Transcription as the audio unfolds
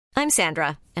I'm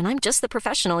Sandra, and I'm just the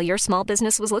professional your small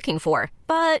business was looking for.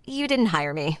 But you didn't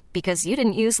hire me because you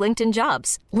didn't use LinkedIn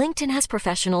Jobs. LinkedIn has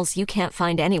professionals you can't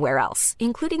find anywhere else,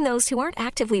 including those who aren't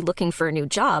actively looking for a new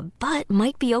job, but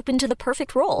might be open to the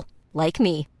perfect role, like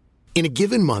me. In a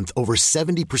given month, over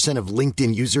 70% of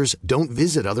LinkedIn users don't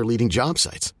visit other leading job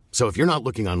sites. So if you're not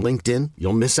looking on LinkedIn,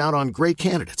 you'll miss out on great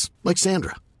candidates like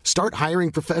Sandra. Start hiring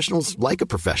professionals like a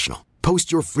professional.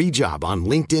 Post your free job on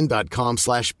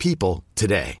linkedin.com/people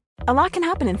today. A lot can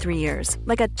happen in 3 years,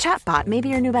 like a chatbot may be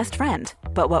your new best friend.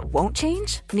 But what won't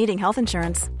change? Needing health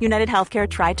insurance. United Healthcare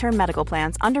Tri-Term Medical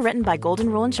Plans, underwritten by Golden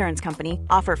Rule Insurance Company,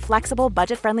 offer flexible,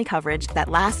 budget-friendly coverage that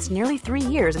lasts nearly 3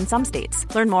 years in some states.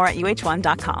 Learn more at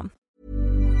uh1.com.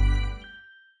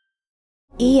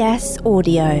 ES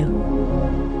Audio.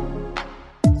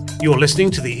 You're listening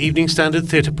to the Evening Standard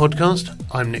Theatre Podcast.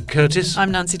 I'm Nick Curtis.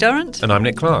 I'm Nancy Durrant. And I'm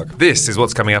Nick Clark. This is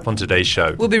what's coming up on today's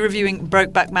show. We'll be reviewing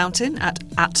Brokeback Mountain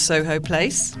at Soho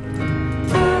Place.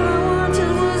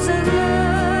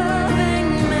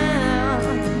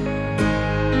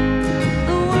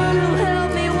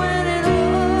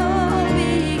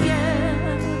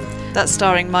 That's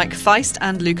starring Mike Feist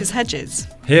and Lucas Hedges.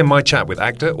 Hear my chat with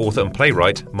actor, author and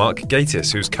playwright Mark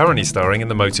Gatiss, who's currently starring in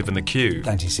The Motive and the Cue.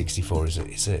 1964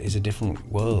 is a different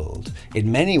world.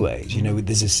 In many ways, you know,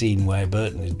 there's a scene where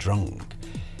Burton is drunk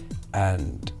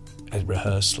and at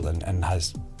rehearsal and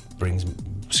brings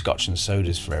scotch and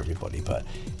sodas for everybody, but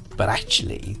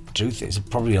actually, the truth is,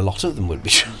 probably a lot of them would be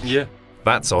drunk. Yeah.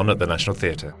 That's on at the National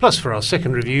Theatre. Plus, for our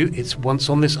second review, it's Once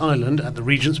on This Island at the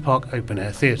Regent's Park Open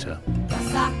Air Theatre.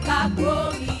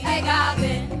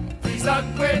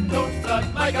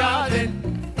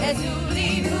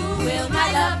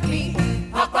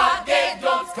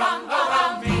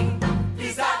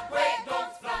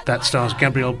 That stars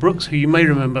Gabrielle Brooks, who you may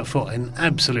remember for an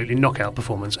absolutely knockout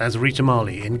performance as Rita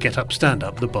Marley in Get Up, Stand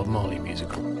Up, the Bob Marley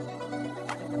musical.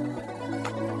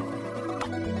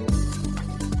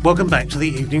 Welcome back to the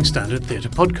Evening Standard Theatre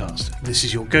Podcast. This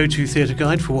is your go-to theatre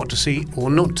guide for what to see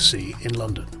or not to see in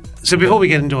London. So before we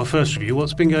get into our first review,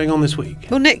 what's been going on this week?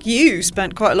 Well, Nick, you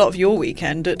spent quite a lot of your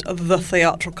weekend at the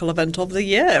theatrical event of the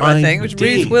year, I think, which was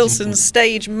Ruth Wilson's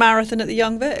stage marathon at the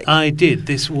Young Vic. I did.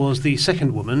 This was The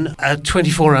Second Woman, a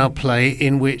 24-hour play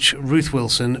in which Ruth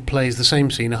Wilson plays the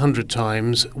same scene 100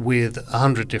 times with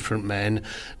 100 different men,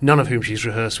 none of whom she's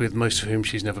rehearsed with, most of whom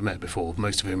she's never met before,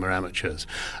 most of whom are amateurs.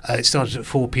 It started at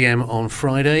 4 p.m. on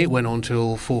Friday, went on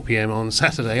till 4 p.m. on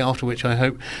Saturday, after which I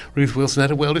hope Ruth Wilson had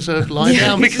a well-deserved lie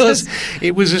down because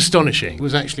it was astonishing. It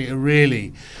was actually a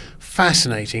really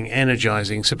fascinating,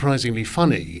 energising, surprisingly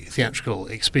funny theatrical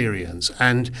experience.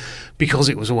 And because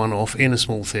it was a one-off in a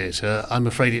small theatre, I'm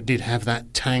afraid it did have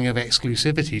that tang of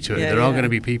exclusivity to it. There are going to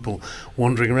be people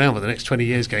wandering around for the next 20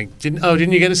 years going,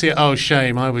 didn't you get to see it? Oh,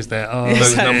 shame, I was there. Oh,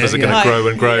 those numbers are going to grow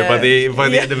and grow. Yeah. By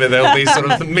the end of it, there'll be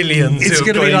sort of millions. It's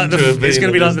going to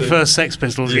be like the first Sex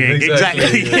Pistols gig.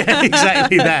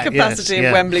 Exactly that. Capacity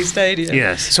of Wembley Stadium.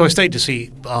 Yes. So I stayed to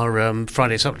see our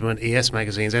Friday supplement ES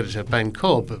magazine's editor Ben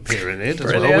Cobb appear in it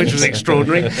as well, which was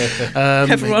extraordinary.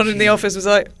 Everyone in the office was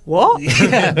like, what?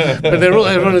 Yeah. But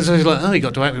everyone was like, oh, he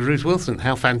got to act with Ruth Wilson.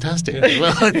 How fantastic.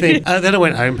 Well, I think. Then I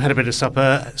went home, had a bit of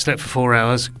supper, slept for 4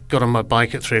 hours, got on my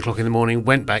bike at 3 o'clock in the morning,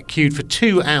 went back, queued for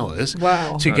 2 hours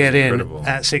to get in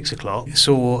at 6 o'clock.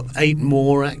 Saw 8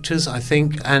 more actors, I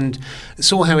think, and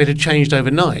saw how it had changed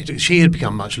overnight. She had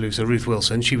become much looser, Ruth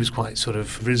Wilson. She was quite sort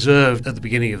of reserved at the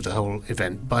beginning of the whole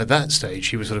event. By that stage,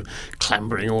 she was sort of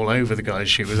clambering all over the guys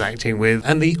she was acting with,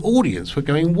 and the audience were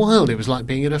going wild. It was like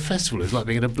being at a festival. It was like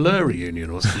being at a Blur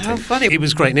reunion or something. How funny. It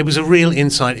was great, and it was a real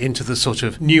insight into the sort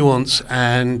of nuance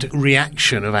and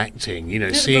reaction of acting, you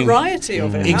know, seeing the variety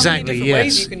of it. Exactly, how many different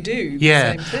ways you can do the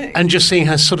same thing. And just seeing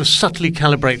her sort of subtly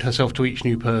calibrate herself to each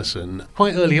new person.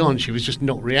 Quite early on, she was just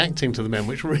not reacting to the men,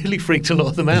 which really freaked a lot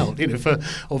of them out, you know, for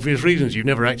obvious reasons. You've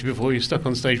never acted before, you're stuck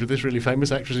on stage with this really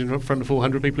famous actress in front of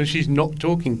 400 people, and she's not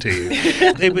talking to you.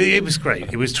 It was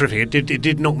great. It was terrific. It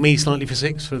did knock me slightly for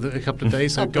 6 for a couple of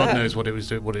days, so God knows what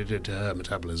it did to her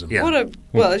metabolism. Yeah.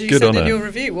 As you said in your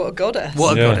review, what a goddess.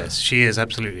 What a goddess. She is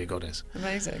absolutely a goddess.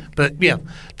 Amazing. But yeah,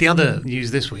 the other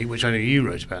news this week, which I know you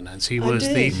wrote about, Nancy, was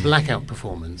the blackout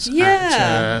performance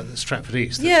at Stratford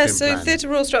East. Theatre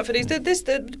Royal Stratford East.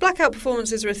 The blackout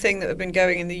performances are a thing that have been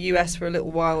going in the US for a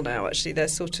little while now, actually. They're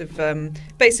sort of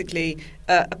basically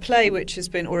a play which has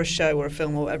been, or a show or a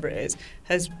film or whatever it is,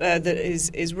 that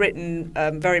is written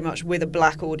very much with a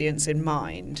black audience in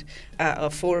mind, or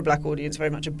for a black audience, very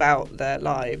much about their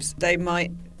lives. They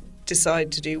might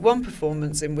decide to do one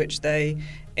performance in which they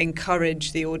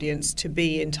encourage the audience to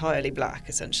be entirely black,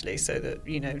 essentially, so that,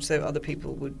 so other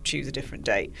people would choose a different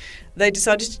date. They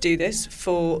decided to do this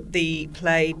for the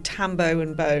play Tambo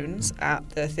and Bones at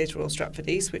the Theatre Royal Stratford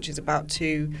East, which is about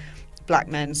two black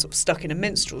men sort of stuck in a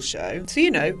minstrel show.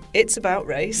 So, it's about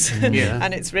race, and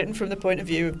it's written from the point of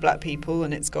view of black people,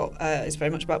 and it's very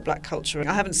much about black culture.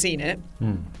 I haven't seen it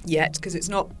yet because it's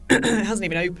not, it hasn't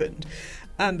even opened.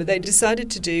 But they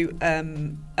decided to do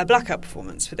a blackout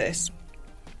performance for this.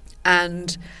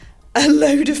 And a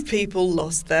load of people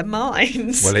lost their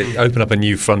minds. Well, it opened up a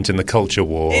new front in the culture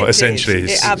war, essentially.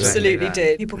 It absolutely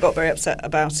did. People got very upset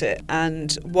about it.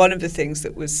 And one of the things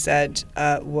that was said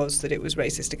was that it was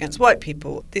racist against white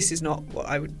people. This is not what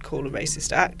I would call a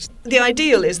racist act. The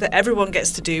ideal is that everyone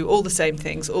gets to do all the same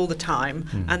things all the time,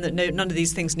 and that none of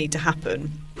these things need to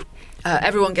happen.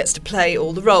 Everyone gets to play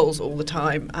all the roles all the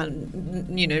time, and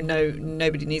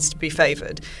nobody needs to be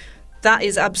favoured. That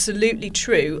is absolutely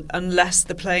true unless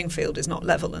the playing field is not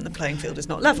level, and the playing field is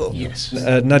not level. Yes.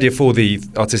 Nadia Ford, the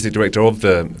artistic director of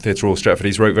the Theatre Royal Stratford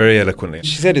East, wrote very eloquently.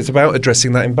 She said it's about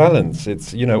addressing that imbalance.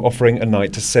 It's, offering a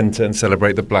night to centre and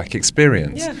celebrate the black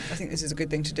experience. Yeah, I think this is a good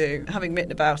thing to do. Having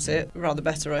written about it, rather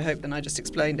better, I hope, than I just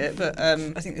explained it, but I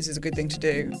think this is a good thing to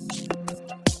do.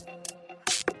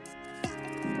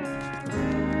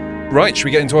 Right, should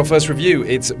we get into our first review?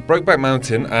 It's Brokeback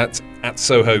Mountain at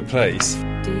Soho Place.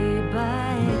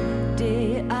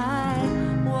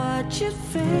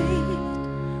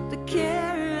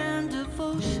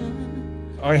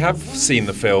 I have seen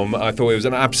the film. I thought it was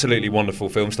an absolutely wonderful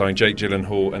film starring Jake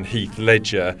Gyllenhaal and Heath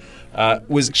Ledger.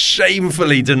 Was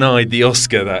shamefully denied the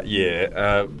Oscar that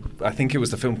year. I think it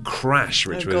was the film Crash,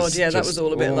 which was that was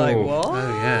all a bit like, what? Oh,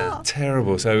 yeah.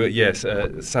 Terrible. So, yes,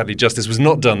 sadly justice was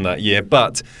not done that year.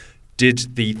 But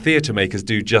did the theatre makers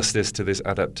do justice to this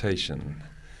adaptation?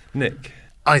 Nick?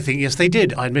 I think, yes, they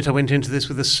did. I admit I went into this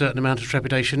with a certain amount of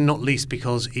trepidation, not least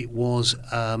because it was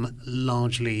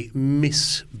largely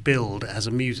misbilled as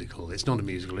a musical. It's not a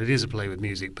musical. It is a play with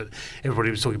music, but everybody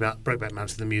was talking about Brokeback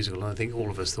Mountain, the musical, and I think all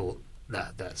of us thought,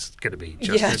 that's going to be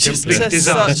just a complete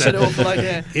disaster. Such an awful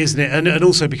idea. Isn't it? And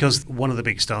also because one of the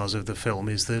big stars of the film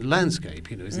is the landscape,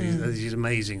 these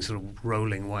amazing sort of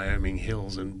rolling Wyoming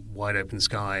hills and wide open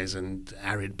skies and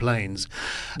arid plains,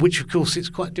 which of course it's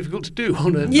quite difficult to do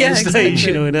on a stage,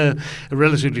 exactly. In a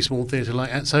relatively small theatre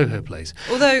like at Soho Place.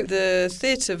 Although the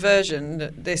theatre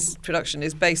version, this production,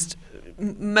 is based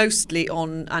mostly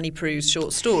on Annie Proulx's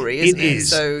short story, isn't it?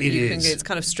 So it's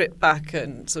kind of stripped back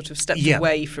and sort of stepped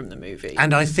away from the movie.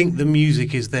 And I think the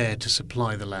music is there to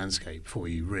supply the landscape for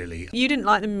you, really. You didn't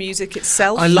like the music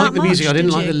itself? I liked the music. I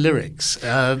didn't like the lyrics.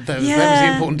 That was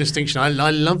the important distinction. I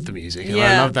loved the music. And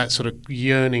I loved that sort of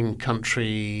yearning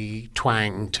country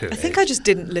twang to it. I think I just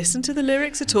didn't listen to the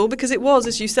lyrics at all because it was,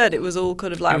 as you said, it was all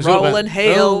kind of like rolling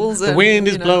hills. The wind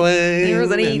is blowing.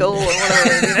 There's an eagle or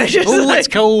whatever. It's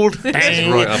cold.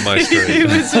 Right on my screen. It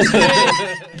was just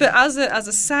great. But as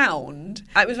a sound,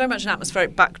 it was very much an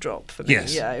atmospheric backdrop for me.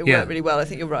 Yes. Yeah, it worked really well. I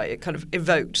think you're right. It kind of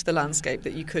evoked the landscape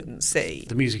that you couldn't see.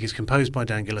 The music is composed by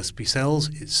Dan Gillespie-Sells.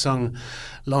 It's sung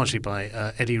largely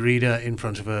by Eddie Reader in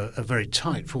front of a very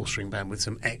tight four-string band with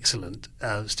some excellent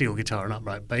steel guitar and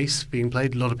upright bass being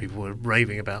played. A lot of people were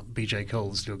raving about B.J.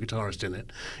 Cole, the steel guitarist in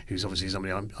it, who's obviously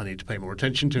somebody I need to pay more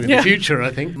attention to in the future,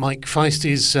 I think. Mike Feist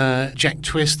is Jack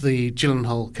Twist, the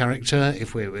Gyllenhaal character,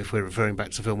 if we're referring back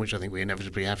to the film, which I think we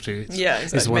inevitably have to.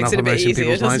 It's the one makes it a bit uppermost in easier,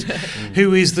 people's minds.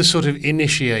 Who is the sort of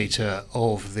initiator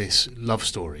of this love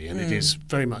story, and it is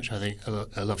very much, I think,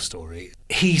 a love story.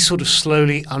 He sort of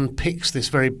slowly unpicks this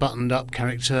very buttoned-up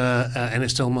character,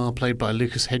 Ennis Delmar, played by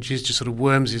Lucas Hedges, just sort of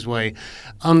worms his way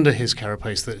under his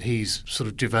carapace that he's sort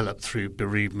of developed through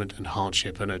bereavement and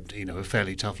hardship and a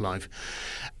fairly tough life.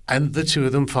 And the two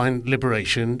of them find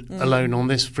liberation alone on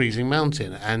this freezing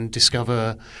mountain and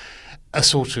discover a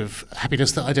sort of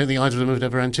happiness that I don't think either of them had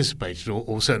ever anticipated,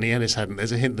 or certainly Ennis hadn't.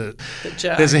 There's a hint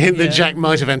that Jack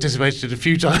might have anticipated it a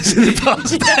few times in the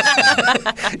past,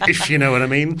 if you know what I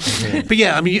mean. Yeah. But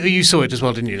I mean, you saw it as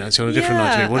well, didn't you, Nancy, on a different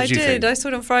night to me. What did you think? I did. I saw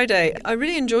it on Friday. I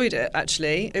really enjoyed it,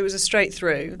 actually. It was a straight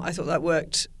through. I thought that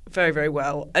worked very, very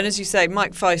well. And as you say,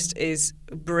 Mike Feist is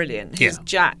brilliant. His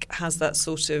Jack has that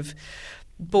sort of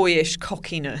boyish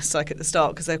cockiness, like at the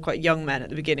start, because they're quite young men at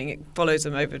the beginning. It follows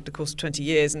them over the course of 20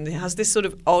 years, and it has this sort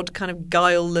of odd kind of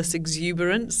guileless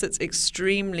exuberance that's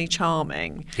extremely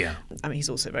charming. Yeah. I mean, he's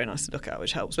also very nice to look at,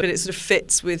 which helps, but it sort of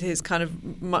fits with his kind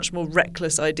of much more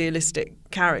reckless, idealistic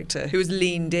character who has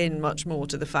leaned in much more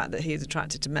to the fact that he is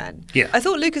attracted to men. Yeah. I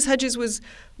thought Lucas Hedges was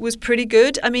pretty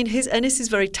good. I mean, his Ennis is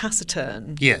very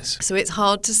taciturn. Yes. So it's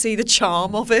hard to see the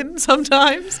charm of him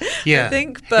sometimes, Yeah. I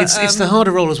think. But it's the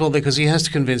harder role as well because he has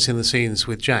to convince in the scenes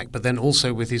with Jack, but then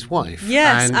also with his wife.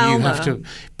 Yes, and Alma. you have to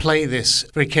play this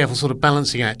very careful sort of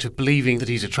balancing act of believing that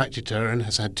he's attracted to her and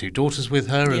has had 2 daughters with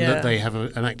her and Yeah. that they have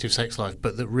an active sex life,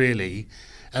 but that really,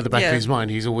 at the back Yeah. of his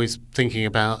mind, he's always thinking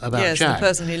about yes, Jack. the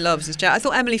person he loves is Jack. I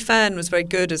thought Emily Fenn was very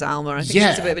good as Alma. I think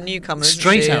she's a bit of a newcomer, isn't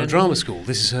Straight she? out of And drama school.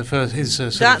 This is her first. His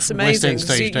that's sort of amazing. West End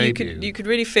stage So debut. you could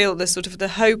really feel the sort of the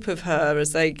hope of her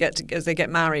as they get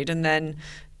married, and then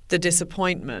the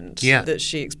disappointment that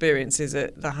she experiences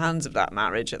at the hands of that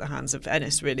marriage, at the hands of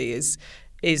Ennis, really is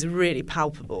really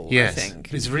palpable. Yes, I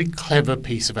think it's a very clever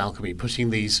piece of alchemy,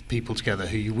 putting these people together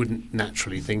who you wouldn't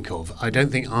naturally think of. I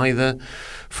don't think either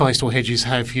Feist or Hedges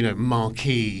have,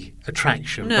 marquee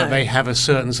attraction, but they have a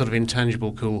certain sort of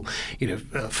intangible cool.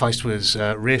 Feist was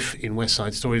Riff in West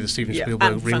Side Story, the Steven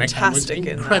Spielberg and remake. fantastic and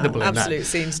was in incredible that. in that. Absolute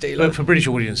scene stealer. But for British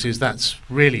audiences, that's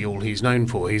really all he's known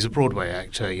for. He's a Broadway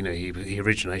actor. He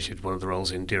originated one of the roles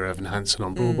in Dear Evan Hansen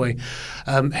on Broadway.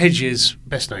 Hedges,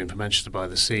 best known for Manchester by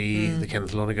the Sea, the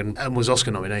Kenneth Lonergan, and was Oscar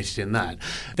nominated in that.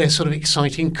 They're sort of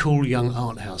exciting, cool young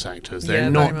art house actors. They're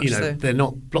not, very much so. they're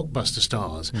not blockbuster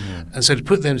stars. And so to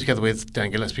put them together with Dan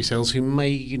Gillespie Sells, who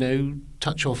may,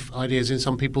 touch off ideas in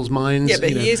some people's minds. Yeah, but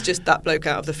he is just that bloke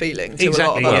out of the feeling to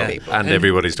Exactly, a lot of yeah. other people. And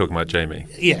everybody's talking about Jamie.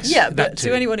 Yes. Yeah, that but too.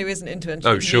 to anyone who isn't into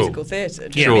sure. musical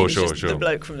theatre, Sure, just sure. the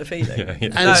bloke from the feeling.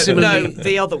 And No, similarly-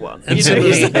 the other one. And You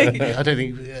know, similarly, it's like- I don't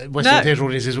think Western theatre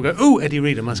audiences will go, "Oh, Eddie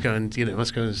Reader must go and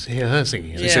hear her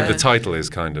singing." Yeah. So the title is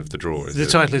kind of the draw, is The it?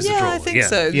 title is the draw. I think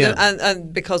so. Yeah.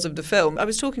 And because of the film, I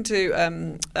was talking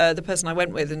to the person I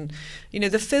went with, and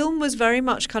the film was very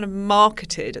much kind of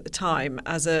marketed at the time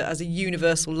as a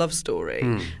universal love story.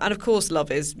 And of course,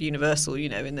 love is universal.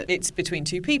 In that it's between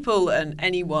 2 people, and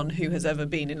anyone who has ever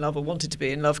been in love or wanted to be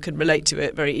in love can relate to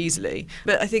it very easily.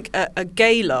 But I think a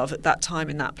gay love at that time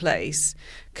in that place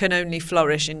can only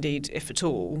flourish, indeed, if at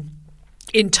all,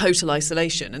 in total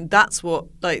isolation. And that's what,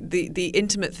 the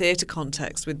intimate theatre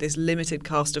context with this limited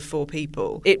cast of 4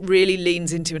 people, it really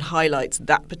leans into and highlights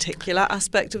that particular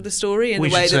aspect of the story in a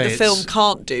way that the film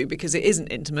can't do, because it isn't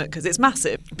intimate, because it's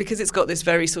massive, because it's got this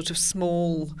very sort of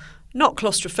small, not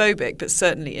claustrophobic, but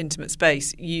certainly intimate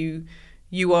space.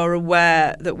 You are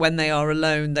aware that when they are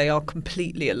alone, they are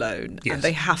completely alone, and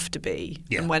they have to be.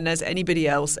 Yeah. And when there's anybody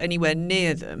else anywhere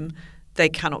near them, they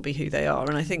cannot be who they are.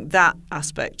 And I think that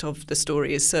aspect of the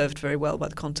story is served very well by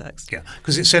the context. Yeah,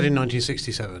 because it's set in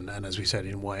 1967, and as we said,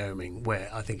 in Wyoming, where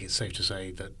I think it's safe to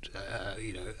say that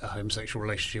a homosexual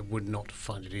relationship would not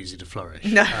find it easy to flourish.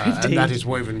 No, and that is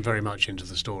woven very much into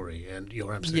the story. And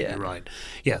you're absolutely right.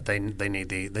 Yeah, they need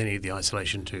the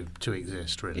isolation to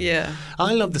exist, really. Yeah.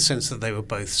 I love the sense that they were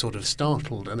both sort of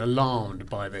startled and alarmed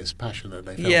by this passion that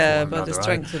they felt for Yeah, one by the another.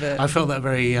 strength of it. I felt that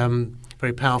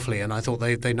very powerfully, and I thought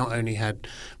they not only had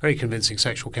very convincing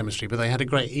sexual chemistry, but they had a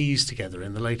great ease together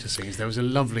in the later scenes. There was a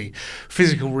lovely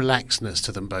physical relaxedness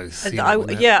to them both. I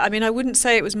wouldn't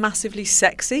say it was massively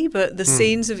sexy, but the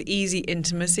scenes of easy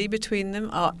intimacy between them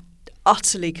are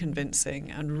utterly convincing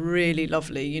and really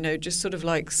lovely. Just sort of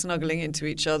like snuggling into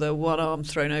each other, one arm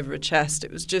thrown over a chest.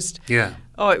 It was just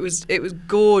it was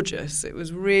gorgeous. It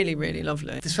was really, really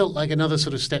lovely. This felt like another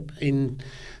sort of step in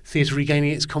theatre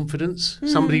regaining its confidence.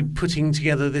 Somebody putting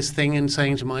together this thing and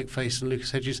saying to Mike Feist and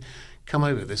Lucas Hedges, "Come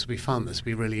over, this will be fun, this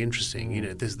will be really interesting,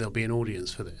 there'll be an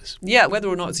audience for this." Yeah, whether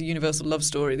or not it's a universal love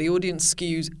story, the audience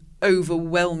skews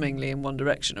overwhelmingly in one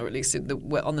direction, or at least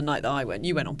on the night that I went.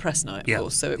 You went on press night, of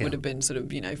course, so it would have been sort of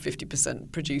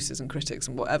 50% producers and critics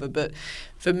and whatever. But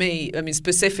for me, I mean,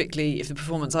 specifically, if the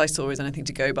performance I saw is anything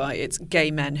to go by, it's gay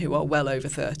men who are well over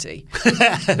 30.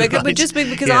 But just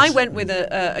because I went with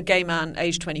a gay man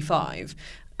aged 25,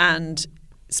 and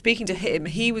speaking to him,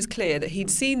 he was clear that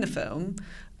he'd seen the film,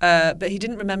 but he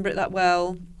didn't remember it that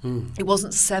well. It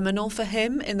wasn't seminal for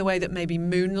him in the way that maybe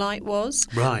Moonlight was.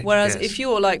 Right. Whereas yes. if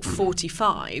you're like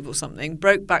 45 or something,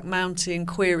 Brokeback Mountain,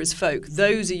 Queer as Folk,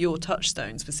 those are your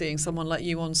touchstones for seeing someone like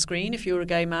you on screen if you're a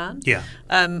gay man. Yeah.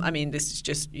 I mean, this is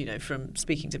just, from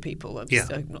speaking to people.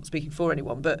 I'm not speaking for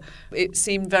anyone, but it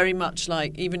seemed very much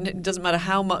like, even it doesn't matter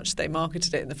how much they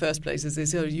marketed it in the first place as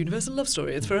this universal love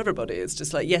story. It's for everybody. It's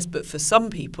just like, yes, but for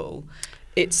some people,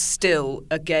 it's still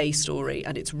a gay story,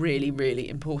 and it's really, really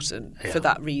important for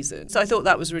that reason. So I thought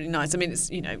that was really nice. I mean,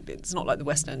 it's not like the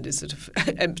West End is sort of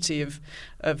empty of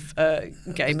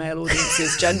gay male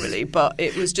audiences generally, but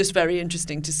it was just very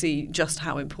interesting to see just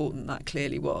how important that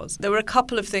clearly was. There were a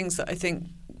couple of things that I think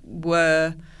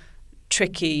were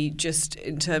tricky just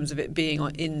in terms of it being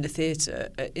in the theatre.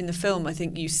 In the film, I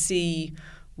think you see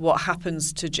what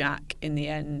happens to Jack in the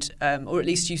end, or at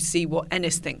least you see what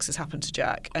Ennis thinks has happened to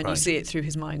Jack, and you see it through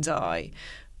his mind's eye.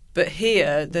 But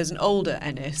here, there's an older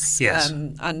Ennis,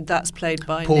 and that's played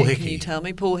by Paul Nick, Hickey. can you tell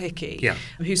me? Paul Hickey,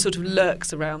 who sort of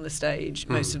lurks around the stage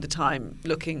most of the time,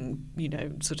 looking,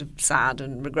 sort of sad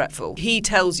and regretful. He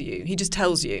just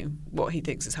tells you what he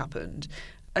thinks has happened.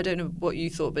 I don't know what you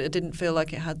thought, but it didn't feel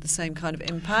like it had the same kind of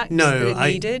impact that it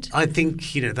needed. I think,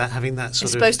 that having that sort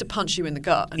it's of... supposed to punch you in the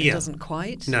gut, and it doesn't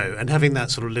quite. No, and having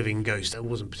that sort of living ghost, I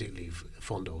wasn't particularly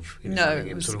fond of. Having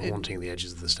him sort of haunting the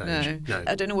edges of the stage. No.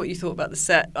 I don't know what you thought about the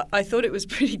set. I thought it was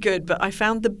pretty good, but I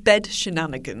found the bed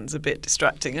shenanigans a bit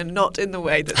distracting, and not in the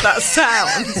way that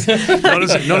sounds. not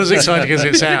as exciting as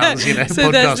it sounds, so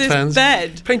podcast there's this fans.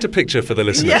 Bed. Paint a picture for the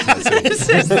listeners. Yeah, there's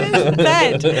this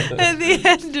bed at the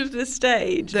end of the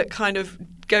stage that kind of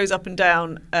goes up and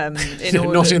down in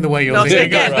order. Not in the way you're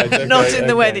thinking. Not in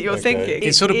the way that you're thinking.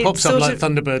 It sort of pops up like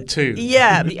Thunderbird 2.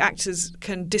 Yeah, the actors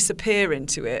can disappear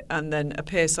into it and then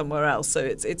appear somewhere else. So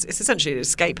it's essentially an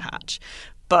escape hatch.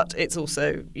 But it's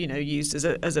also, used as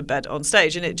a bed on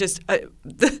stage. And it just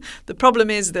the problem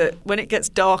is that when it gets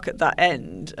dark at that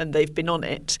end and they've been on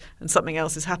it and something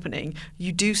else is happening,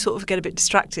 you do sort of get a bit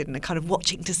distracted and are kind of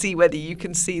watching to see whether you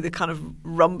can see the kind of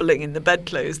rumbling in the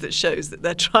bedclothes that shows that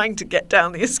they're trying to get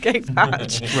down the escape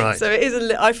hatch. Right. So it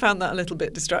is I found that a little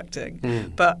bit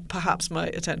distracting. But perhaps my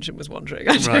attention was wandering.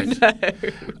 I don't know.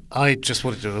 I just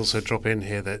wanted to also drop in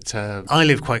here that I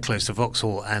live quite close to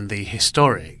Vauxhall, and the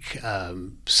historic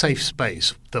safe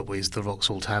space that was the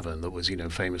Vauxhall Tavern, that was,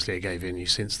 famously a gay venue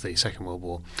since the Second World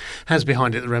War, has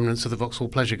behind it the remnants of the Vauxhall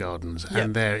Pleasure Gardens. Yep.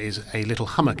 And there is a little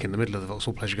hummock in the middle of the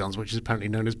Vauxhall Pleasure Gardens, which is apparently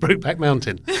known as Brokeback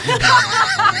Mountain.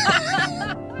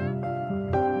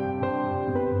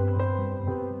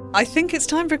 I think it's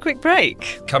time for a quick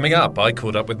break. Coming up, I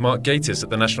caught up with Mark Gatiss at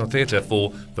the National Theatre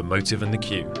for The Motive and the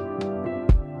Cue.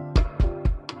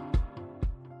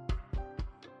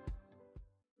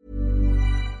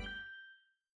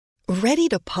 Ready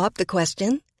to pop the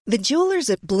question? The jewelers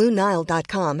at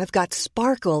BlueNile.com have got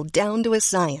sparkle down to a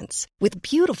science with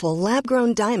beautiful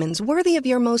lab-grown diamonds worthy of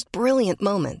your most brilliant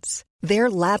moments. Their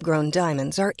lab-grown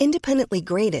diamonds are independently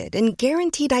graded and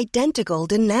guaranteed identical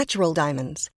to natural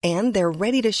diamonds, and they're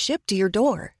ready to ship to your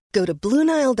door. Go to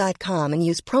BlueNile.com and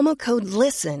use promo code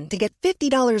LISTEN to get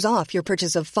 $50 off your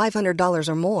purchase of $500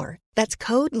 or more. That's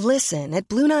code LISTEN at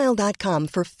BlueNile.com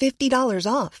for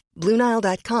 $50 off.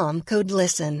 BlueNile.com, code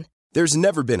LISTEN. There's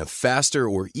never been a faster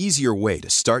or easier way to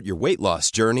start your weight loss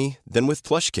journey than with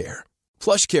PlushCare.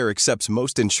 PlushCare accepts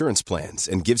most insurance plans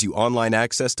and gives you online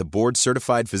access to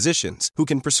board-certified physicians who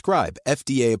can prescribe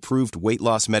FDA-approved weight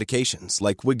loss medications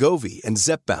like Wegovy and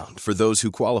Zepbound for those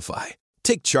who qualify.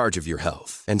 Take charge of your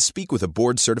health and speak with a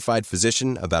board-certified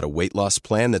physician about a weight loss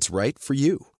plan that's right for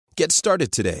you. Get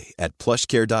started today at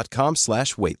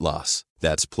plushcare.com/weight loss.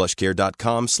 That's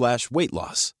plushcare.com/weight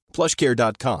loss.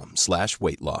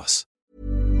 plushcare.com/weight loss.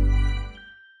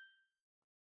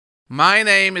 My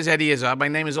name is Eddie Izzard. My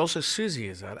name is also Susie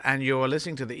Izzard, and you're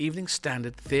listening to the Evening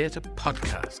Standard Theatre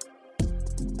Podcast.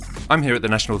 I'm here at the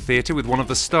National Theatre with one of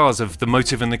the stars of The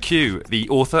Motive and the Cue, the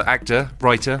author, actor,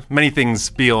 writer, many things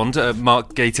beyond,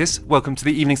 Mark Gatiss. Welcome to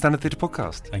the Evening Standard Theatre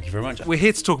Podcast. Thank you very much. We're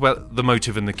here to talk about The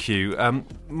Motive and the Cue.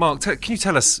 Mark, can you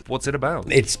tell us what's it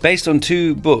about? It's based on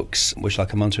two books, which I'll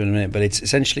come on to in a minute, but it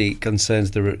essentially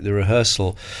concerns the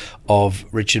rehearsal of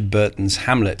Richard Burton's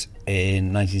Hamlet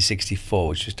in 1964,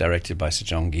 which was directed by Sir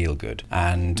John Gieldgud.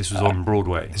 And this was on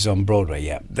Broadway? This was on Broadway,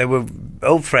 yeah. They were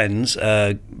old friends.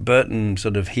 Burton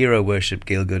sort of hero-worshipped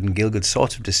Gieldgud, and Gieldgud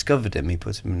sort of discovered him. He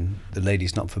put him in The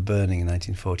Lady's Not for Burning in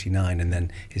 1949, and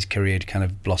then his career kind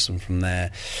of blossomed from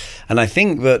there. And I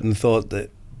think Burton thought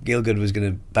that Gieldgud was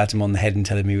going to pat him on the head and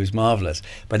tell him he was marvellous.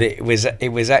 But it was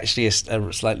actually a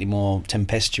slightly more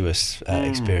tempestuous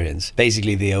experience.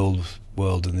 Basically, the old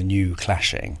world and the new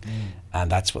clashing. And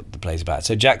that's what the play's about.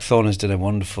 So Jack Thorne has done a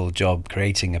wonderful job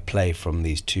creating a play from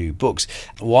these two books.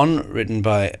 One written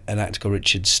by an actor called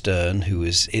Richard Stern, who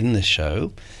was in the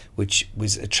show, which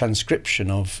was a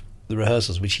transcription of the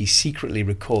rehearsals, which he secretly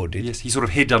recorded. Yes, he sort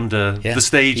of hid under the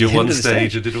stage at one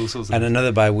stage and did all sorts of... And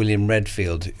another by William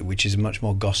Redfield, which is a much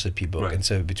more gossipy book, right. And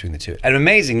so between the two. And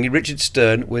amazingly, Richard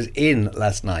Stern was in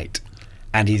last night,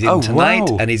 and he's in tonight,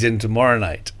 and he's in tomorrow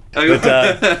night.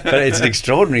 But it's an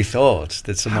extraordinary thought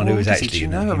that someone who was old is he? actually, Do you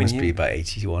know? he I mean, must be about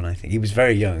 81, I think. He was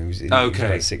very young. He was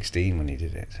about 16 when he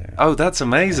did it. So. Oh, that's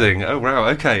amazing. Oh, wow,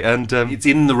 okay. And it's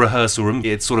in the rehearsal room.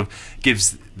 It sort of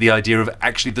gives the idea of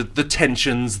actually the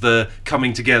tensions, the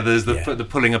coming togethers, the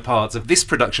pulling aparts of this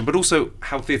production, but also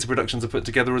how theatre productions are put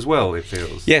together as well, it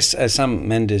feels. Yes, Sam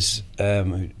Mendes,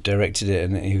 who directed it,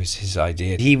 and it was his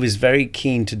idea. He was very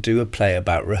keen to do a play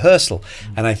about rehearsal,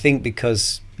 and I think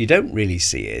because you don't really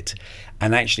see it,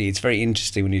 and actually it's very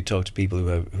interesting when you talk to people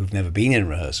who've never been in a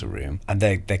rehearsal room, and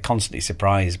they're constantly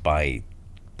surprised by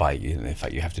the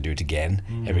fact you have to do it again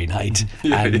every night,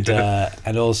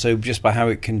 and also just by how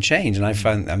it can change. And I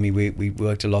found, I mean, we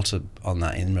worked a lot on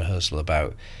that in rehearsal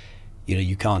about,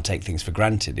 you can't take things for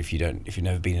granted if you've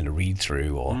never been in a read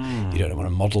through, or you don't know what a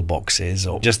model box is,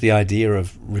 or just the idea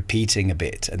of repeating a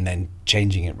bit and then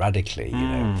changing it radically.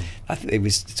 I think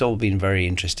it's all been very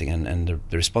interesting, and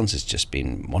the response has just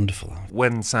been wonderful.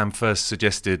 When Sam first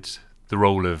suggested the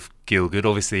role of Gieldgud,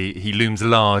 obviously he looms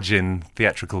large in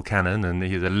theatrical canon and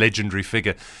he's a legendary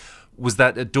figure. Was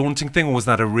that a daunting thing, or was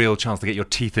that a real chance to get your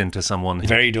teeth into someone?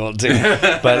 Very daunting.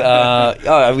 But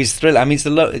I was thrilled. I mean,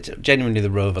 it's genuinely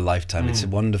the role of a lifetime. It's a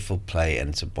wonderful play and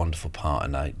it's a wonderful part,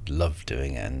 and I love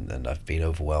doing it, and I've been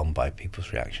overwhelmed by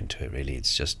people's reaction to it, really.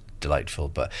 It's just delightful.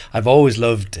 But I've always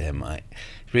loved him. I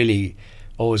really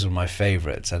always one of my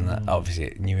favourites, and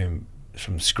obviously knew him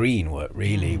from screen work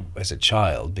really as a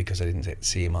child, because I didn't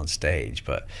see him on stage,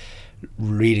 but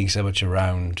reading so much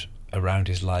around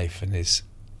his life and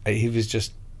he was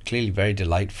just clearly very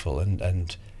delightful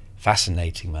and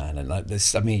fascinating man. And like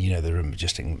this, I mean, there are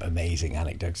just amazing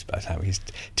anecdotes about how he's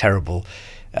terrible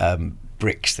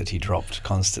bricks that he dropped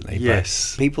constantly.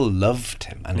 Yes, but people loved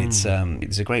him, and it's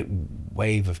a great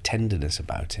wave of tenderness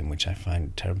about him, which I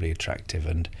find terribly attractive.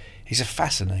 And he's a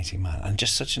fascinating man and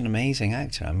just such an amazing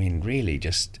actor. I mean, really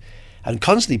just. And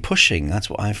constantly pushing, that's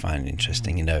what I find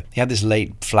interesting. He had this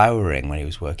late flowering when he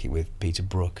was working with Peter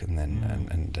Brook and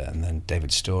then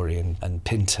David Storey and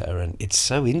Pinter, and it's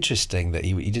so interesting that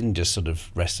he didn't just sort of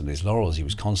rest on his laurels. He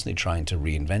was constantly trying to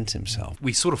reinvent himself.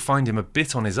 We sort of find him a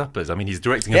bit on his uppers. I mean, he's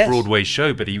directing a Broadway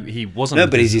show, but he wasn't... No,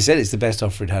 but as you said, it's the best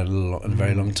offer he'd had in a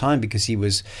very long time, because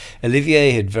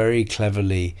Olivier had very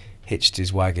cleverly hitched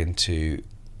his wagon to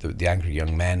the Angry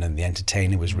Young Men, and The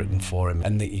Entertainer was written for him,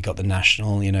 and he got the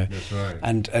National, That's right.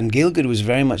 And Gieldgud was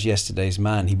very much yesterday's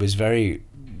man. He was very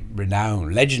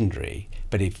renowned, legendary,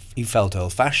 but he felt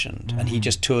old-fashioned, and he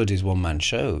just toured his one-man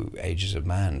show, Ages of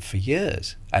Man, for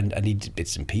years, and he did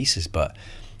bits and pieces, but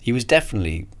he was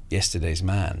definitely yesterday's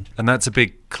man. And that's a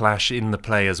big clash in the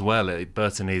play as well.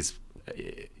 Burton is,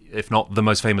 if not the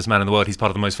most famous man in the world, he's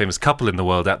part of the most famous couple in the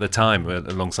world at the time,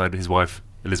 alongside his wife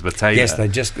Elizabeth Taylor.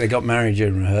 Yes, they got married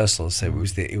during rehearsals, so it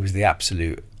was the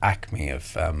absolute acme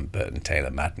of Burton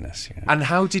Taylor madness. And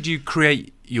how did you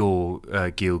create your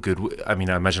Gieldgud? I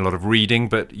mean, I imagine a lot of reading,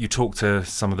 but you talked to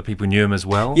some of the people who knew him as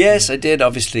well? Yes, I did,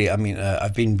 obviously. I mean,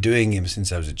 I've been doing him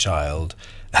since I was a child,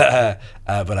 but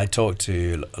I talked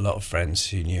to a lot of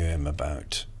friends who knew him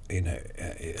about,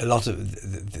 a lot of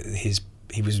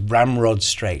he was ramrod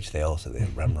straight. They all said they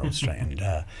had ramrod straight,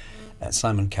 and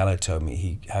Simon Callow told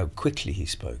me how quickly he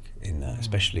spoke,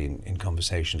 especially in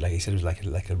conversation. Like he said, it was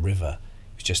like a river.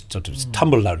 It was just sort of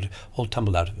tumbled out of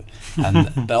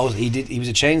it. But also he was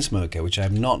a chain smoker, which I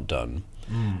have not done,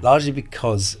 largely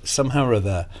because somehow or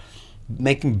other,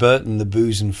 making Burton the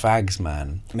booze and fags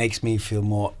man makes me feel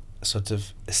more sort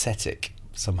of ascetic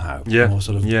somehow, more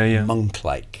sort of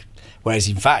monk-like. Whereas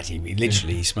in fact,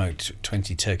 he smoked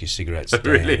 20 Turkish cigarettes a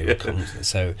day. Really?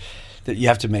 So that you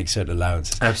have to make certain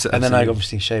allowances. Absolutely. And then I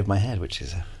obviously shave my head, which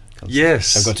is a concept.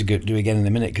 Yes. I've got to do again in a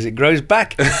minute, because it grows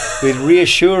back with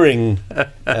reassuring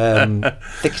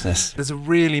thickness. There's a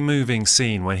really moving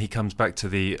scene when he comes back to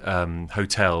the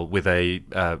hotel with a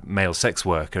male sex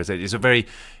worker. It's a very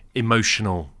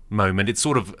emotional moment. It's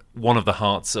sort of one of the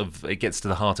hearts of... It gets to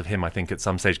the heart of him, I think, at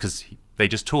some stage, because they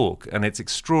just talk, and it's an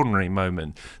extraordinary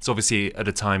moment. It's obviously at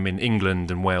a time in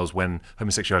England and Wales when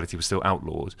homosexuality was still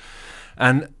outlawed.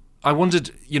 And I wondered,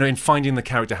 in finding the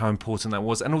character, how important that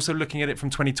was, and also looking at it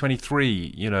from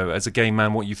 2023, as a gay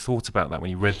man, what you thought about that when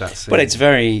you read that scene. Well,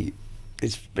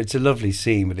 it's a lovely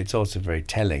scene, but it's also very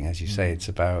telling, as you say. It's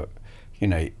about,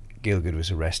 Gieldgud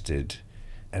was arrested,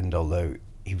 and although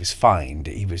he was fined,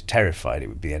 he was terrified it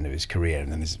would be the end of his career.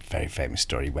 And then there's a very famous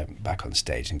story. He went back on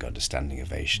stage and got a standing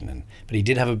ovation. But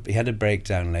he had a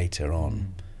breakdown later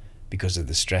on because of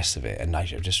the stress of it. And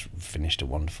I've just finished a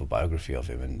wonderful biography of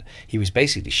him. And he was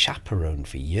basically chaperoned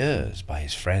for years by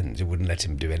his friends who wouldn't let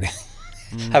him do anything.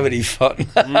 have any fun.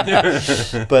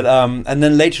 But and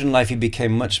then later in life, he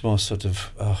became much more sort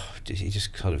of. He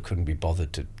just kind of couldn't be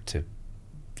bothered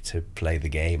to play the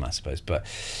game, I suppose. But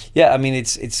yeah, I mean,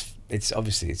 it's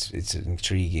obviously it's an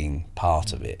intriguing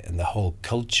part of it, and the whole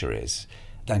culture is.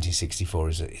 1964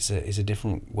 is a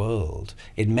different world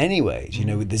in many ways. You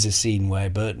know, there's a scene where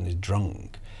Burton is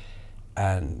drunk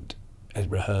and at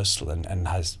rehearsal and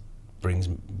brings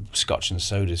scotch and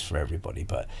sodas for everybody,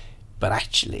 but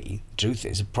actually, the truth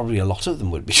is, probably a lot of them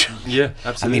would be drunk. Yeah,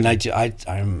 absolutely.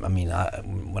 I mean,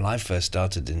 when I first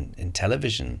started in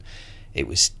television, it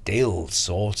was still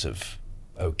sort of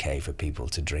okay for people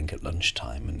to drink at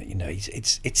lunchtime, and you know,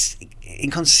 it's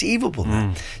inconceivable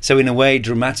now. So in a way,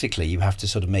 dramatically, you have to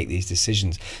sort of make these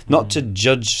decisions, not to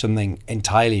judge something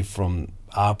entirely from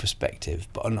our perspective,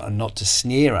 but and not to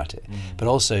sneer at it, but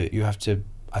also you have to,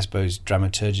 I suppose,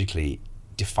 dramaturgically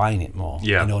define it more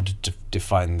in order to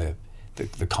define the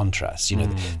contrast. You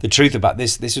know, the truth about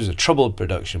this was a troubled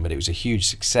production, but it was a huge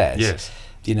success. Yes.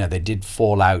 You know, they did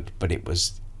fall out, but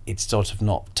it's sort of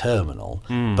not terminal.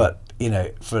 But you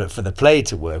know, for the play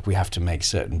to work, we have to make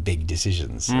certain big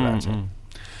decisions about it.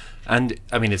 And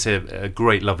I mean, it's a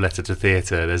great love letter to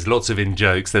theatre. There's lots of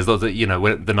in-jokes. There's lots of, you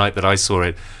know, the night that I saw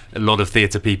it, a lot of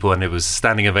theatre people, and it was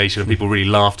standing ovation, and people really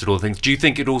laughed at all things. Do you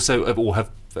think it also, or have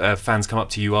fans come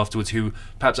up to you afterwards who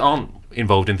perhaps aren't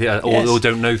involved in theatre or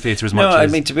don't know theatre as much? No, I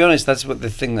mean, to be honest, that's what the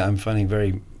thing that I'm finding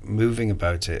very moving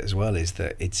about it as well is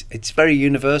that it's very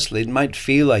universal. It might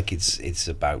feel like it's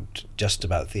just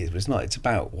about theatre, but it's not. It's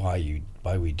about why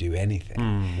we do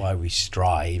anything, why we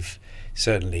strive,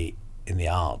 certainly in the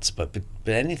arts, but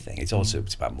anything. It's also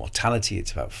it's about mortality.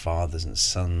 It's about fathers and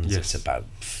sons. It's about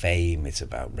fame. It's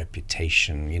about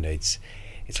reputation. You know, it's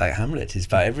like Hamlet. It's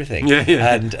about everything.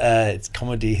 And it's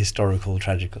comedy, historical,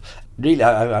 tragical. Really,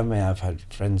 I mean, I've had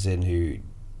friends in who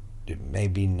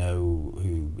maybe know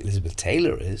who Elizabeth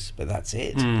Taylor is, but that's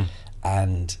it.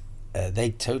 And they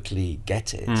totally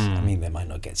get it. I mean, they might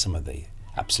not get some of the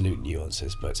absolute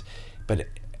nuances, but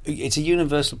it's a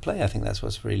universal play. I think that's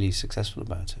what's really successful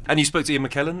about it. And you spoke to Ian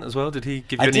McKellen as well. Did he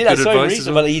give you any good advice? I saw him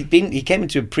recently. Well, he came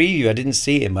into a preview. I didn't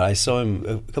see him, but I saw him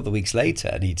a couple of weeks later,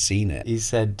 and he'd seen it. He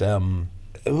said,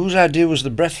 "Whose idea was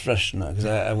the breath freshener?"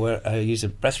 Because I used a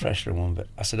breath freshener one, but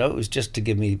I said, "Oh, it was just to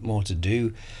give me more to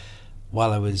do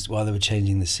while they were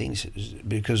changing the scenes,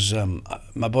 because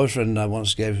my boyfriend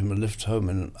once gave him a lift home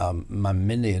in my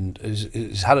Mini, and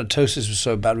his halitosis was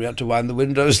so bad we had to wind the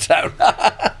windows down."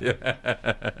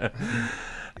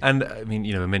 And I mean,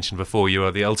 you know, I mentioned before you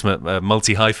are the ultimate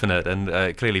multi-hyphenate,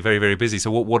 and clearly very, very busy.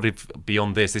 So what if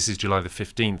beyond this is July the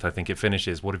 15th, I think it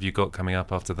finishes. What have you got coming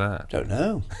up after that? Don't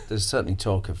know. There's certainly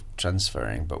talk of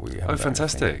transferring, but we haven't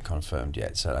fantastic. Confirmed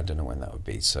yet, so I don't know when that would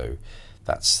be. So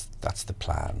that's the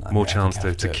plan. More chance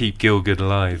to keep Gieldgud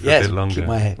alive a bit longer.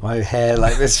 Keep my hair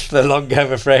like this for longer,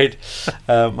 I'm afraid.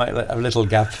 Might have a little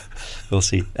gap. We'll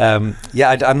see. I'm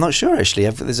not sure, actually.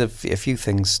 There's a few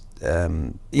things.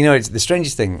 You know, it's the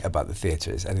strangest thing about the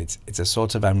theatre is, and it's a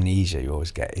sort of amnesia you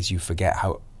always get, is you forget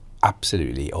how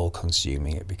absolutely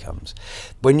all-consuming it becomes.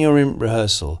 When you're in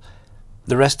rehearsal,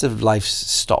 the rest of life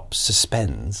stops,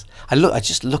 suspends. I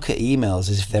just look at emails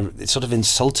as if they're sort of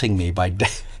insulting me by day,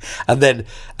 and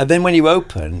then when you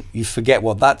open, you forget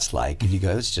what that's like, and you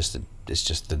go, it's just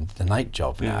the night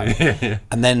job now,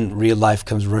 and then real life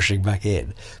comes rushing back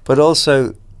in. But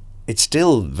also, it's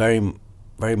still very,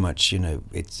 very much, you know,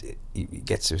 it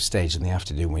gets to a stage in the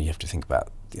afternoon when you have to think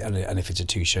about. And if it's a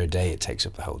 2-show day, it takes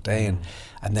up the whole day, and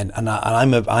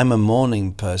I'm a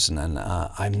morning person, and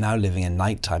I'm now living a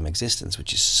nighttime existence,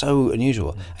 which is so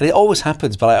unusual. And it always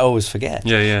happens, but I always forget.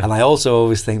 And I also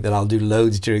always think that I'll do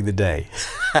loads during the day.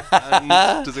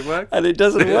 And does it work? And it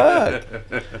doesn't work.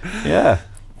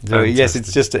 So yes,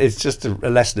 it's just a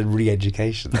lesson in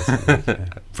re-education.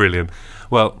 Brilliant.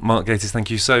 Well, Mark Gatiss, thank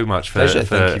you so much for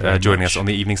joining us on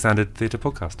the Evening Standard Theatre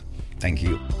podcast. Thank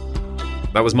you.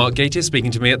 That was Mark Gatiss speaking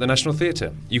to me at the National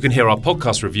Theatre. You can hear our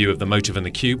podcast review of The Motive and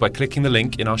the Cue by clicking the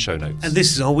link in our show notes. And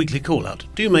this is our weekly call-out.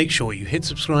 Do make sure you hit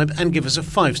subscribe and give us a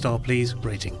 5-star, please,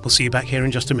 rating. We'll see you back here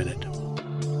in just a minute.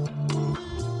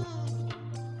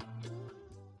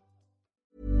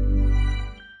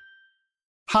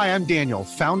 Hi, I'm Daniel,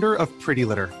 founder of Pretty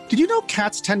Litter. Did you know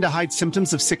cats tend to hide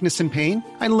symptoms of sickness and pain?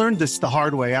 I learned this the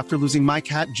hard way after losing my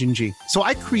cat, Gingy. So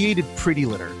I created Pretty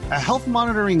Litter, a health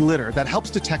monitoring litter that helps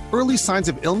detect early signs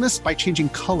of illness by changing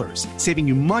colors, saving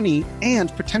you money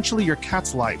and potentially your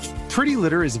cat's life. Pretty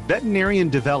Litter is veterinarian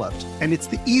developed, and it's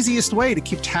the easiest way to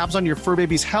keep tabs on your fur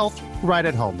baby's health right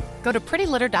at home. Go to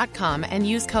prettylitter.com and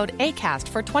use code ACAST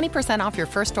for 20% off your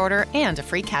first order and a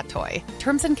free cat toy.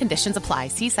 Terms and conditions apply.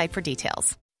 See site for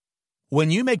details. When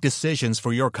you make decisions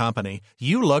for your company,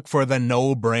 you look for the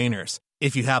no-brainers.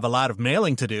 If you have a lot of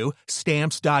mailing to do,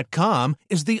 Stamps.com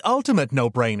is the ultimate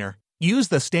no-brainer. Use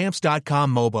the Stamps.com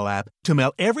mobile app to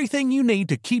mail everything you need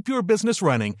to keep your business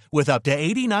running with up to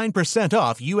 89%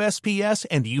 off USPS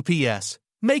and UPS.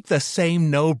 Make the same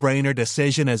no-brainer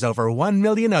decision as over 1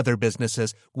 million other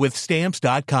businesses with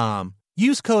Stamps.com.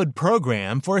 Use code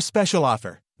PROGRAM for a special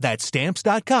offer. That's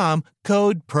Stamps.com,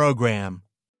 code PROGRAM.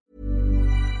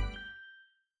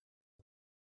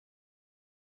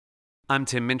 I'm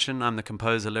Tim Minchin. I'm the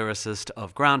composer-lyricist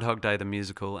of Groundhog Day the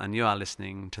Musical, and you are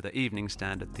listening to the Evening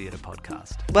Standard Theatre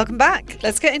Podcast. Welcome back.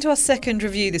 Let's get into our second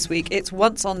review this week. It's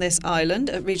Once on This Island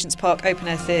at Regent's Park Open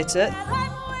Air Theatre.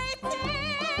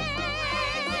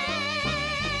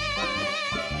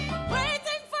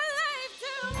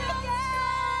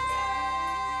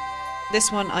 This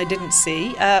one I didn't see.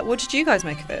 What did you guys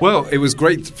make of it? Well, it was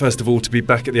great, first of all, to be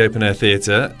back at the Open Air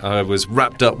Theatre. I was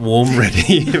wrapped up warm,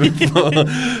 ready for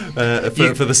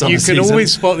the summer season. You can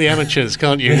always spot the amateurs,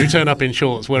 can't you, who turn up in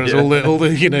shorts, whereas all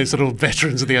the sort of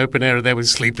veterans of the open air are there with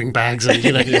sleeping bags and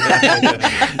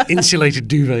insulated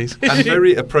duvets. And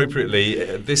very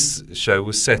appropriately, this show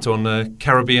was set on a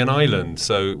Caribbean island,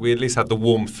 so we at least had the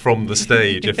warmth from the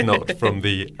stage, if not from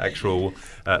the actual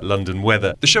London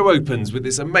weather. The show opens with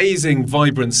this amazing,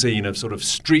 vibrant scene of sort of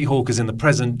street hawkers in the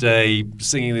present day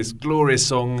singing this glorious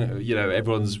song.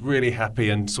 Everyone's really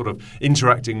happy and sort of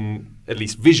interacting, at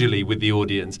least visually, with the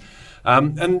audience.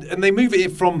 And they move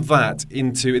it from that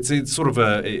into it's a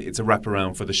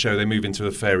wraparound for the show. They move into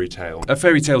a fairy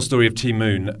tale story of T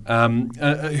Moon,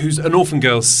 who's an orphan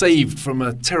girl saved from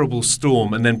a terrible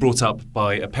storm and then brought up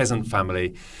by a peasant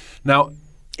family. Now,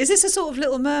 is this a sort of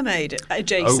Little Mermaid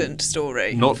adjacent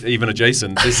story? Not even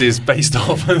adjacent. This is based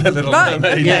off of the Little Mermaid.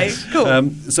 Okay, yes.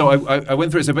 Cool. So I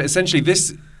went through it. So, but essentially,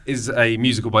 this is a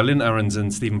musical by Lynn Ahrens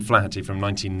and Stephen Flaherty from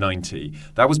 1990.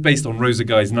 That was based on Rosa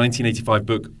Guy's 1985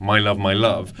 book, My Love, My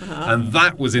Love. Uh-huh. And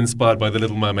that was inspired by The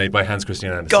Little Mermaid by Hans Christian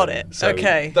Andersen. Got it. So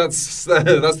okay. That's the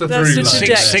through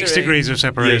line. 6 degrees of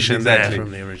separation, yes, exactly, there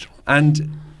from the original.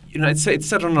 And it's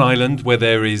set on an island where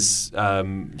there is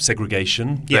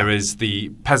segregation. Yeah. There is the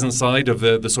peasant side of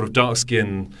the sort of dark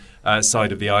skin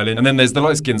side of the island. And then there's the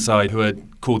light skin side, who are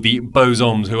called the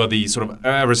beaux-hommes, who are the sort of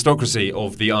aristocracy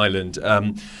of the island.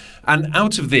 And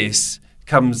out of this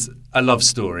comes a love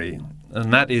story.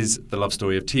 And that is the love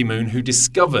story of T Moon, who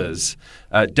discovers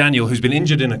Daniel, who's been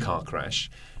injured in a car crash.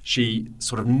 She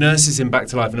sort of nurses him back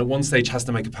to life and at one stage has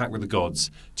to make a pact with the gods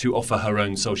to offer her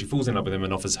own soul. She falls in love with him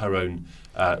and offers her own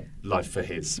life for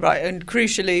his. Right, and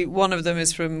crucially, one of them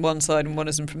is from one side and one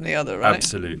isn't from the other, right?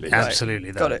 Absolutely. Right.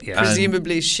 Absolutely. Got it. Yeah.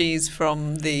 Presumably she's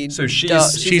from the... So she's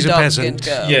a peasant.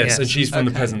 Girl. Yes, and she's from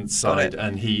the peasant side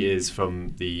and he is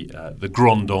from the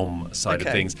grand homme side of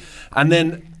things. And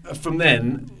then from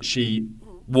then she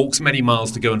walks many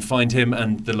miles to go and find him,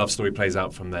 and the love story plays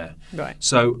out from there. Right.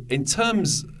 So in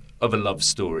terms of a love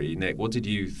story, Nick, what did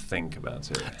you think about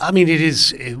it? I mean,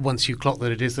 once you clock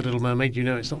that it is The Little Mermaid, you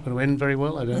know it's not going to end very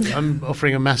well. I'm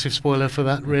offering a massive spoiler for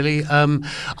that, really.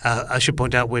 I should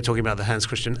point out we're talking about the Hans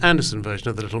Christian Andersen version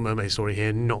of The Little Mermaid story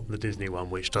here, not the Disney one,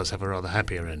 which does have a rather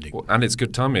happier ending. Well, and it's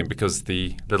good timing because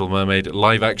the Little Mermaid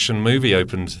live-action movie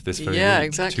opened this very week.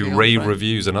 Exactly. To rave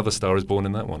reviews. Another star is born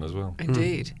in that one as well.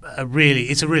 Indeed.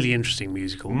 It's a really interesting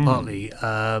musical, partly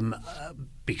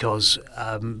because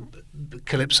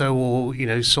calypso or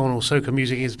son or soca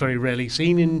music is very rarely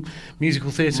seen in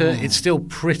musical theatre. It's still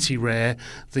pretty rare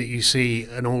that you see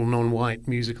an all non-white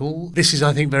musical. This is,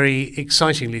 I think, very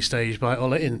excitingly staged by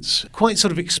Ola Ince. Quite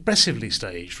sort of expressively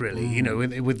staged, really,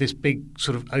 with this big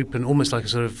sort of open, almost like a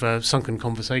sort of sunken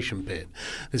conversation pit,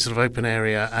 this sort of open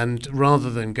area. And rather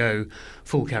than go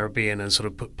full Caribbean and sort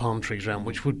of put palm trees around,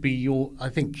 which would be I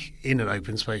think, in an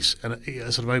open space,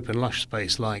 a sort of open, lush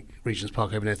space like Regent's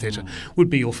Park Open Air Theatre, would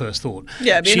be your first thought.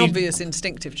 Yeah, it'd be an obvious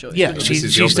instinctive choice. Yeah, she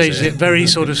stages it very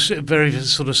sort of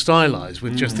stylised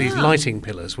with just these lighting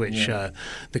pillars, which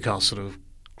the cast sort of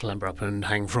clamber up and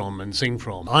hang from and sing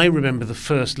from. I remember the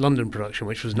first London production,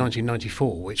 which was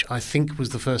 1994, which I think was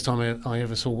the first time I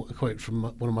ever saw a quote from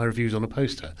one of my reviews on a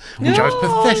poster, which I was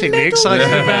pathetically excited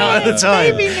about at the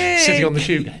time. Sitting on the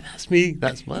tube, going, that's me,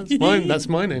 that's mine, that's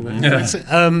my name.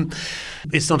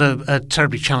 It's not a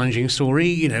terribly challenging story.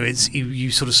 You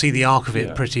sort of see the arc of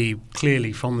it pretty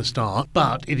clearly from the start,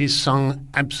 but it is sung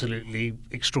absolutely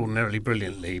extraordinarily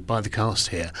brilliantly by the cast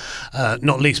here,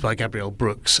 not least by Gabrielle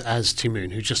Brooks as T Moon,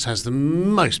 who just has the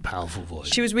most powerful voice.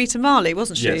 She was Rita Marley,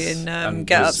 wasn't she, in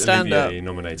Get Up, Stand Up?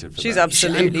 Nominated for She's that.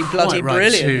 absolutely bloody right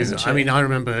brilliant, too. isn't she? I mean, I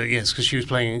remember, yes, because she was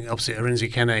playing opposite Arinze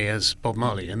Kene as Bob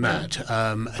Marley in that.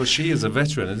 Well, she is a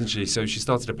veteran, isn't she? So she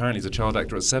started apparently as a child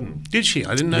actor at 7. Did she?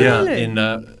 I didn't know Yeah, that. in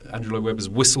Andrew Lloyd Webber's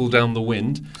Whistle Down the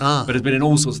Wind. But has been in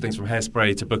all sorts of things from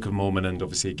Hairspray to Book of Mormon and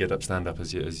obviously Get Up, Stand Up,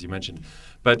 as you mentioned.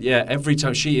 But yeah, every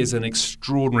time she is an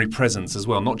extraordinary presence as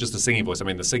well, not just a singing voice. I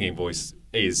mean, the singing voice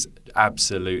is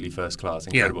absolutely first class,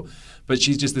 incredible. Yeah. But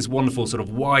she's just this wonderful sort of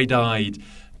wide-eyed,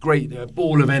 great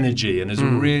ball of energy, and is a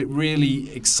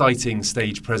really exciting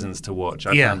stage presence to watch.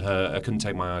 I found her. I couldn't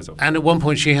take my eyes off. And at one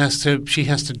point, she has to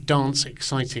dance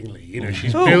excitingly. You know,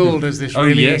 she's billed as this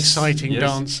really exciting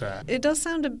dancer. It does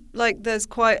sound like there's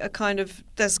quite a kind of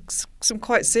some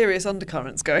quite serious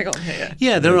undercurrents going on here.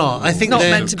 Yeah, there are. I think not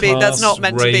meant to be. That's not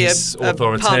meant race, to be a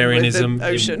authoritarianism, pun with the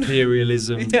ocean.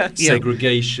 Imperialism,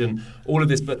 segregation, all of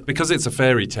this. But because it's a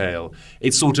fairy tale,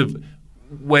 it sort of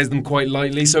wears them quite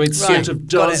lightly, so it sort of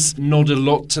does nod a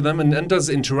lot to them and does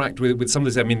interact with some of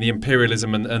this. I mean, the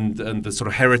imperialism and the sort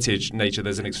of heritage nature.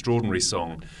 There's an extraordinary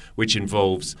song which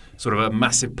involves sort of a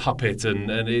massive puppet, and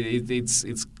it's.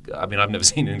 I mean, I've never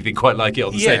seen anything quite like it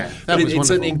on the stage. But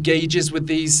it engages with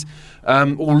these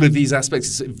all of these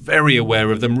aspects. It's very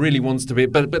aware of them. Really wants to be,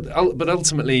 but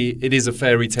ultimately, it is a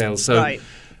fairy tale. So. Right.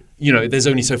 You know, there's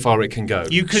only so far it can go.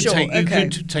 You could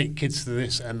take kids to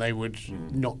this, and they would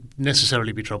not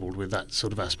necessarily be troubled with that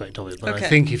sort of aspect of it. But I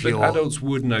think if you're adults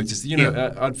would notice. You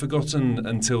know, I'd forgotten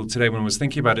until today when I was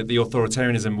thinking about it, the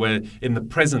authoritarianism where in the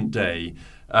present day,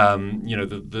 you know,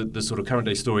 the sort of current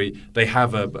day story, they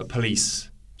have a police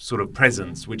sort of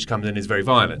presence which comes in is very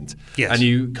violent. Yes. And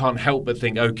you can't help but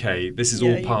think, okay, this is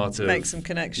all part of make some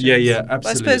connections. Yeah, absolutely. But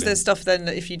I suppose there's stuff then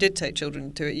that if you did take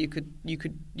children to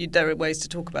it, there are ways to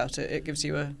talk about it. It gives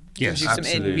you gives you some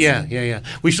ins. Yeah.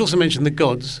 We should also mention the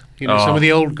gods. You know, some of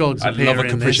the old gods appear I love a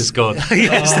capricious god.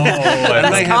 Yes,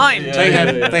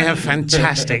 they have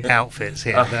fantastic outfits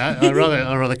here. I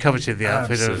rather coveted the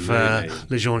outfit of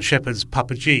Lejeune Shepherd's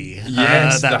Papa G.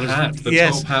 Yes, the hat, the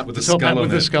top hat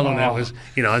with the skull on it was,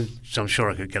 you know, I'm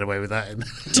sure I could get away with that.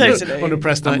 Totally. On a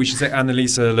press night. And we should say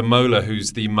Annalisa Lamola,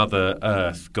 who's the Mother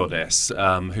Earth goddess,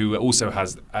 who also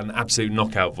has an absolute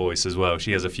knockout voice as well.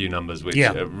 She has a few numbers which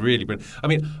are really brilliant. I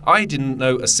mean, I didn't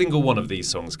know a single one of these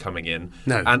songs coming in.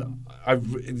 No. And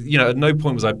at no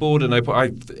point was I bored. At no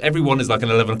point, everyone is like an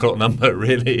 11 o'clock number.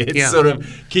 Really, it sort of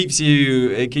keeps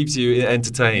you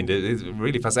entertained. It's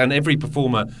really fascinating, and every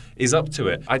performer is up to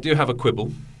it. I do have a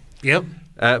quibble. Yep.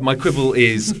 My quibble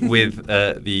is with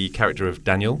the character of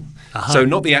Daniel. So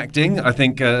not the acting. I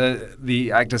think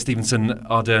the actor Stevenson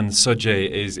Ardern Sodje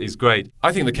is great.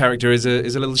 I think the character is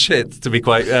a little shit, to be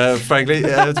quite frankly.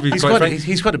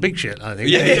 He's quite a big shit, I think.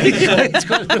 He's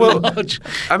quite large.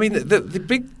 I mean, the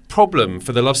big problem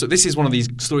for the love story. This is one of these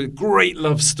great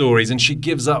love stories, and she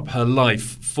gives up her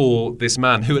life for this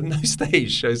man who at no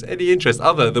stage shows any interest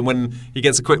other than when he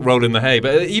gets a quick roll in the hay.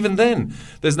 But even then,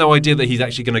 there's no idea that he's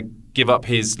actually going to give up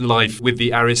his life with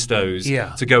the aristos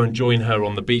to go and join her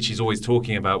on the beach. He's always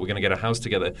talking about we're going to get a house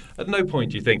together. At no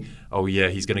point do you think, oh yeah,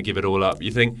 he's going to give it all up.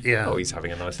 You think, oh, he's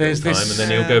having a nice little time, and then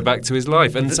he'll go back to his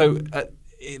life. And so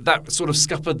that sort of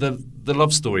scuppered the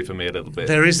love story for me a little bit.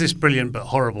 There is this brilliant but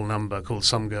horrible number called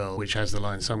Some Girl, which has the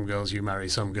line, some girls you marry,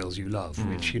 some girls you love,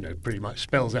 which, you know, pretty much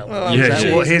spells out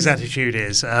what his attitude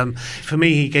is. For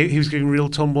me, he was giving real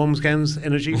Tom Wamsgans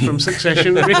energy from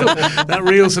Succession, that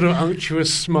real sort of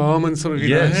unctuous smarm and sort of,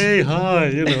 you know, hey, hi,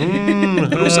 you know.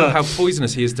 But also how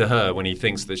poisonous he is to her when he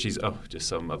thinks that she's, just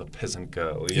some other peasant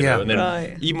girl, you know. And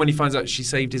then even when he finds out she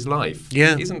saved his life, he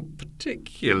isn't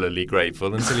particularly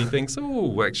grateful until he thinks,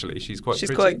 actually, she's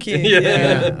pretty. Quite cute.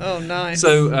 Yeah. Oh, nice.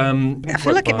 So I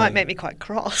feel like it might make me quite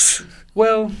cross.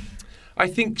 Well, I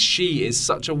think she is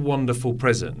such a wonderful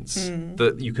presence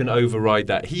that you can override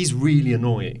that. He's really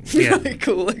annoying. Yeah.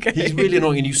 Cool, okay. He's really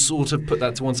annoying, and you sort of put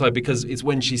that to one side because it's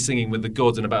when she's singing with the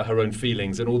gods and about her own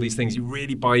feelings and all these things, you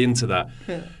really buy into that.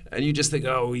 Yeah. And you just think,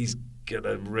 he's going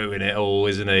to ruin it all,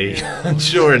 isn't he? Yeah.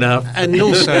 Sure enough. And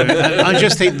also, I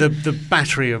just think the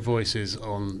battery of voices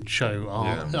on show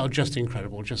are just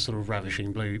incredible, just sort of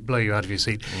ravishing, blow you out of your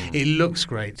seat. It looks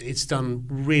great. It's done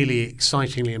really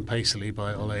excitingly and pacily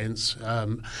by Ole Ince.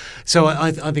 So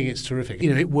I think it's terrific.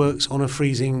 You know, it works on a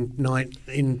freezing night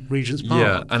in Regent's Park.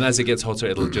 Yeah, and as it gets hotter,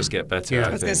 it'll just get better.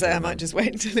 I was going to say, I might just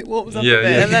wait until it warms up a bit,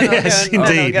 and then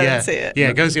I'll go and see it.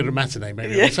 Yeah, go see it on a matinee,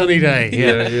 maybe, on a sunny day.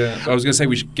 Yeah. I was going to say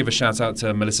we should give a shout out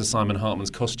to Melissa Simon Hartman's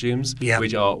costumes,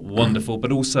 which are wonderful,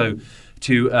 but also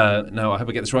to, now I hope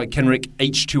I get this right, Kenrick,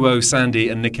 H2O, Sandy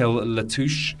and Nickel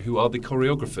Latouche, who are the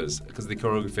choreographers, because the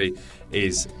choreography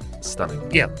is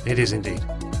stunning. Yeah, it is indeed.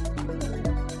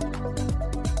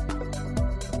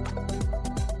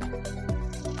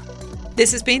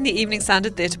 This has been the Evening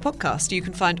Standard Theatre Podcast. You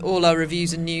can find all our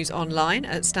reviews and news online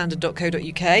at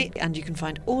standard.co.uk, and you can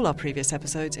find all our previous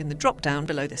episodes in the drop-down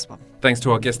below this one. Thanks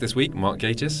to our guest this week, Mark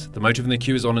Gatiss. The Motive in the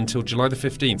Queue is on until July the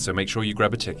 15th, so make sure you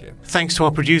grab a ticket. Thanks to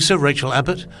our producer, Rachel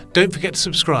Abbott. Don't forget to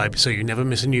subscribe so you never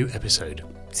miss a new episode.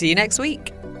 See you next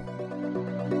week.